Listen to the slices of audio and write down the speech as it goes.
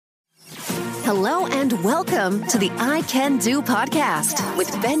Hello and welcome to the I Can Do podcast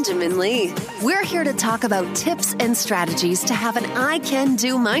with Benjamin Lee. We're here to talk about tips and strategies to have an I Can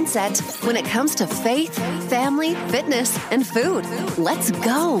Do mindset when it comes to faith, family, fitness, and food. Let's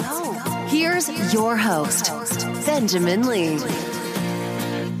go. Here's your host, Benjamin Lee.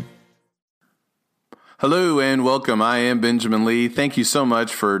 Hello and welcome. I am Benjamin Lee. Thank you so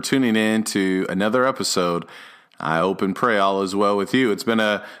much for tuning in to another episode. I hope and pray all is well with you. It's been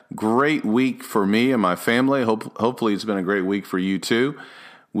a great week for me and my family. Hopefully it's been a great week for you too.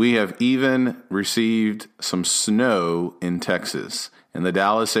 We have even received some snow in Texas. In the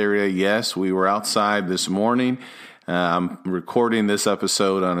Dallas area, yes, we were outside this morning. I'm recording this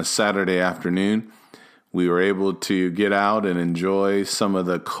episode on a Saturday afternoon. We were able to get out and enjoy some of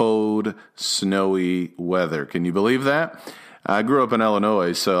the cold, snowy weather. Can you believe that? I grew up in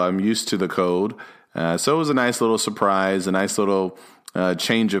Illinois, so I'm used to the cold. So it was a nice little surprise, a nice little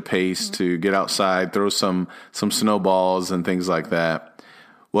change of pace to get outside, throw some snowballs and things like that.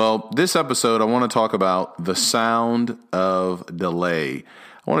 Well, this episode, I want to talk about the sound of delay.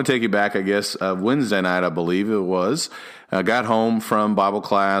 I want to take you back, I guess, Wednesday night, I believe it was. I got home from Bible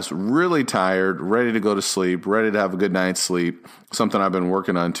class, really tired, ready to go to sleep, ready to have a good night's sleep, something I've been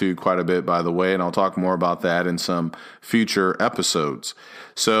working on too quite a bit, by the way, and I'll talk more about that in some future episodes.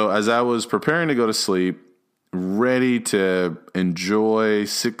 So as I was preparing to go to sleep, ready to enjoy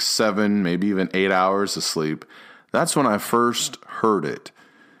 6, 7, maybe even 8 hours of sleep, that's when I first heard it.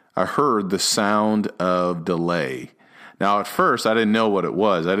 I heard the sound of delay. Now, at first, I didn't know what it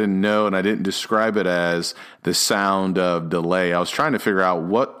was. I didn't know, and I didn't describe it as the sound of delay. I was trying to figure out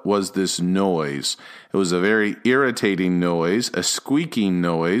what was this noise. It was a very irritating noise, a squeaking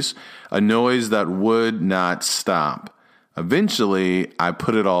noise, a noise that would not stop. Eventually, I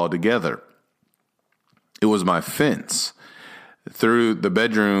put it all together. It was my fence. Through the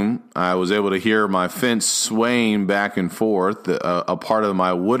bedroom, I was able to hear my fence swaying back and forth, a part of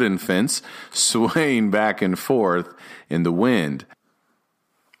my wooden fence swaying back and forth in the wind.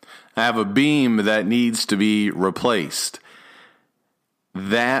 I have a beam that needs to be replaced.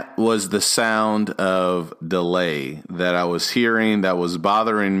 That was the sound of delay that I was hearing, that was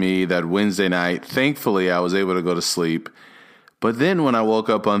bothering me that Wednesday night. Thankfully, I was able to go to sleep. But then when I woke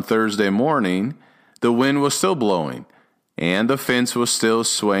up on Thursday morning, the wind was still blowing. And the fence was still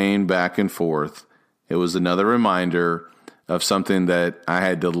swaying back and forth. It was another reminder of something that I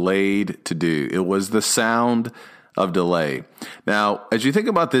had delayed to do. It was the sound of delay. Now, as you think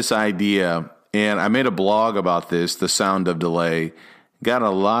about this idea, and I made a blog about this, the sound of delay, got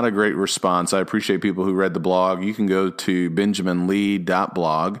a lot of great response. I appreciate people who read the blog. You can go to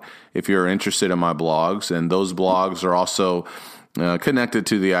benjaminlee.blog if you're interested in my blogs. And those blogs are also connected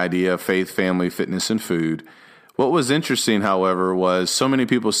to the idea of faith, family, fitness, and food. What was interesting, however, was so many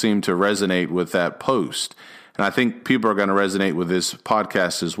people seemed to resonate with that post. And I think people are going to resonate with this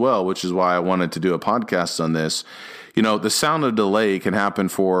podcast as well, which is why I wanted to do a podcast on this. You know, the sound of delay can happen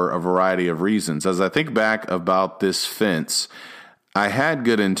for a variety of reasons. As I think back about this fence, I had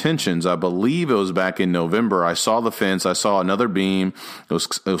good intentions. I believe it was back in November. I saw the fence. I saw another beam. It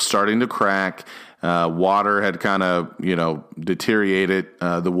was starting to crack. Water had kind of, deteriorated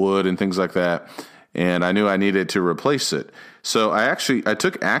the wood and things like that. And I knew I needed to replace it. So I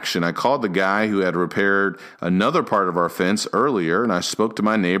took action. I called the guy who had repaired another part of our fence earlier, and I spoke to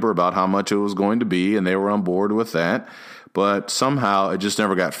my neighbor about how much it was going to be, and they were on board with that. But somehow it just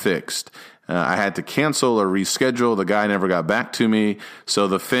never got fixed. I had to cancel or reschedule. The guy never got back to me, so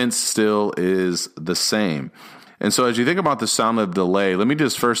the fence still is the same. And so as you think about the sound of delay, let me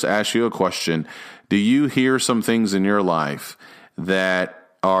just first ask you a question. Do you hear some things in your life that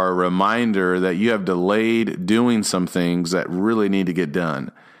are a reminder that you have delayed doing some things that really need to get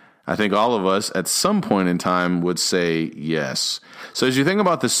done? I think all of us at some point in time would say yes. So as you think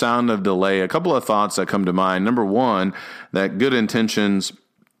about the sound of delay, a couple of thoughts that come to mind. Number one, that good intentions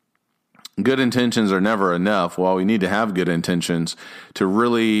are never enough. While we need to have good intentions to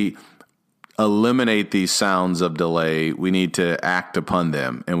really eliminate these sounds of delay, we need to act upon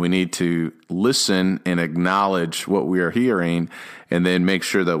them, and we need to listen and acknowledge what we are hearing and then make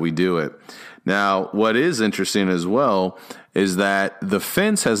sure that we do it. Now, what is interesting as well is that the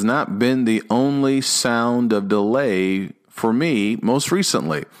fence has not been the only sound of delay for me most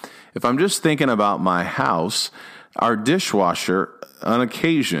recently. If I'm just thinking about my house, our dishwasher on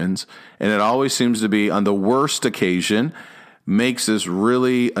occasions, and it always seems to be on the worst occasion, makes this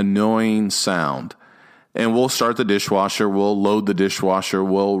really annoying sound. And we'll start the dishwasher, we'll load the dishwasher,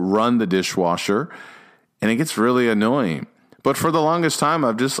 we'll run the dishwasher, and it gets really annoying. But for the longest time,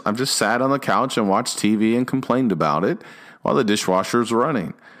 I've just sat on the couch and watched TV and complained about it while the dishwasher's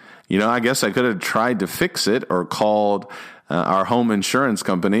running. I guess I could have tried to fix it or called our home insurance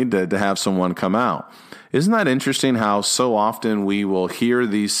company to have someone come out. Isn't that interesting how so often we will hear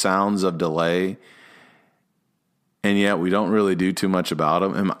these sounds of delay and yet we don't really do too much about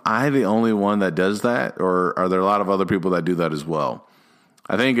them? Am I the only one that does that, or are there a lot of other people that do that as well?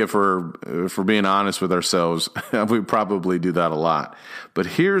 I think if we're being honest with ourselves, we probably do that a lot. But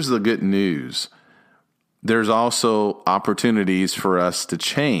here's the good news. There's also opportunities for us to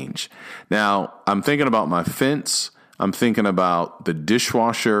change. Now, I'm thinking about my fence. I'm thinking about the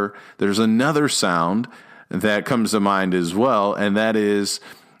dishwasher. There's another sound that comes to mind as well, and that is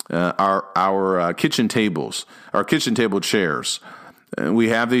our kitchen tables, our kitchen table chairs. We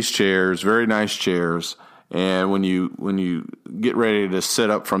have these chairs, very nice chairs, and when you get ready to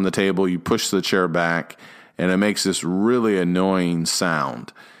sit up from the table, you push the chair back, and it makes this really annoying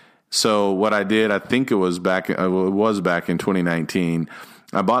sound. So what I did, I think it was back in 2019.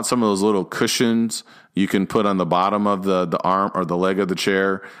 I bought some of those little cushions you can put on the bottom of the arm or the leg of the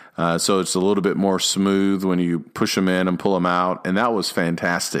chair, so it's a little bit more smooth when you push them in and pull them out, and that was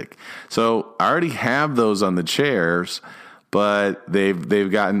fantastic. So I already have those on the chairs, but they've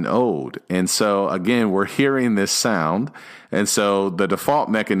gotten old, and so again we're hearing this sound, and so the default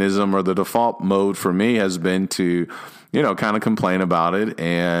mechanism or the default mode for me has been to kind of complain about it,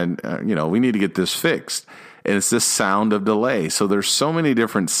 and we need to get this fixed. And it's this sound of delay. So there's so many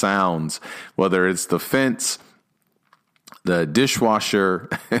different sounds, whether it's the fence, the dishwasher,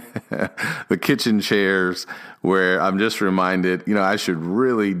 the kitchen chairs, where I'm just reminded, I should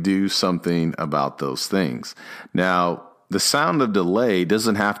really do something about those things. Now, the sound of delay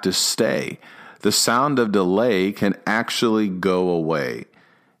doesn't have to stay. The sound of delay can actually go away.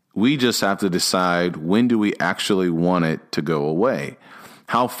 We just have to decide, when do we actually want it to go away?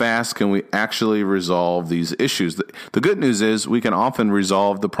 How fast can we actually resolve these issues? The good news is we can often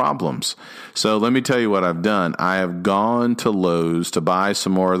resolve the problems. So let me tell you what I've done. I have gone to Lowe's to buy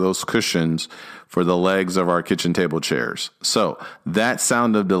some more of those cushions for the legs of our kitchen table chairs. So that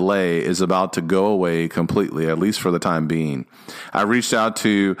sound of delay is about to go away completely, at least for the time being. I reached out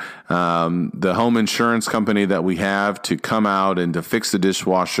to the home insurance company that we have to come out and to fix the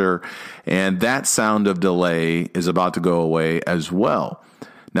dishwasher, and that sound of delay is about to go away as well.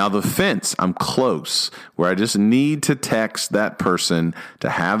 Now, the fence, I'm close, where I just need to text that person to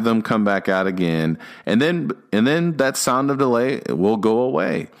have them come back out again, and then that sound of delay will go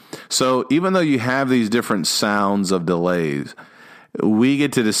away. So even though you have these different sounds of delays, we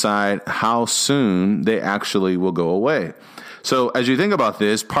get to decide how soon they actually will go away. So as you think about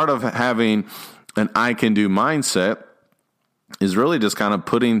this, part of having an I can do mindset is really just kind of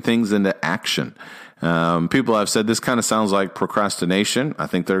putting things into action. People have said this kind of sounds like procrastination. I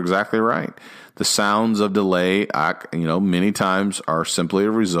think they're exactly right. The sounds of delay, many times are simply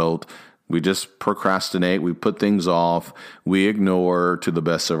a result. We just procrastinate. We put things off. We ignore to the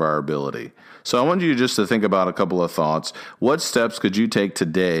best of our ability. So I want you just to think about a couple of thoughts. What steps could you take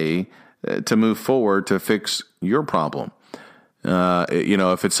today to move forward to fix your problem?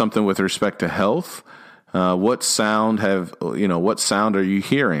 If it's something with respect to health, what sound are you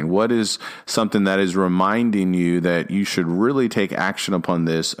hearing? What is something that is reminding you that you should really take action upon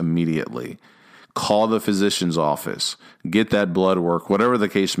this immediately? Call the physician's office, get that blood work, whatever the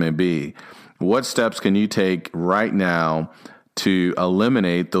case may be. What steps can you take right now to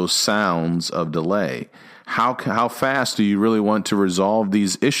eliminate those sounds of delay? How fast do you really want to resolve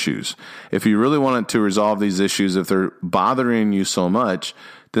these issues? If you really want to resolve these issues, if they're bothering you so much,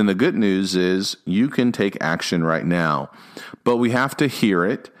 then the good news is you can take action right now. But we have to hear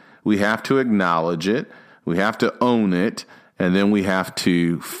it, we have to acknowledge it, we have to own it, and then we have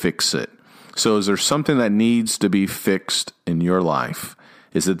to fix it. So is there something that needs to be fixed in your life?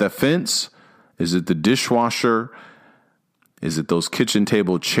 Is it the fence? Is it the dishwasher? Is it those kitchen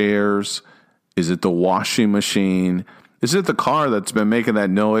table chairs? Is it the washing machine? Is it the car that's been making that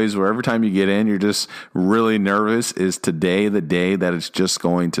noise where every time you get in, you're just really nervous? Is today the day that it's just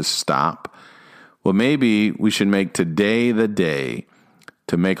going to stop? Well, maybe we should make today the day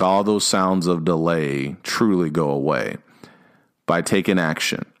to make all those sounds of delay truly go away by taking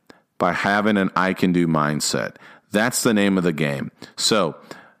action, by having an I can do mindset. That's the name of the game. So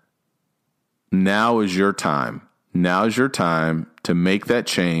now is your time. Now is your time to make that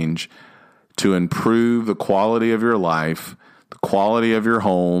change, to improve the quality of your life, the quality of your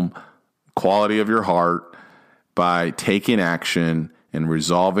home, quality of your heart, by taking action and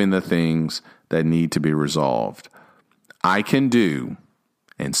resolving the things that need to be resolved. I can do,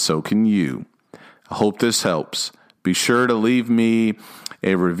 and so can you. I hope this helps. Be sure to leave me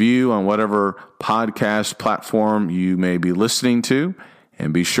a review on whatever podcast platform you may be listening to,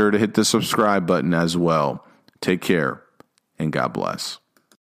 And be sure to hit the subscribe button as well. Take care, and God bless.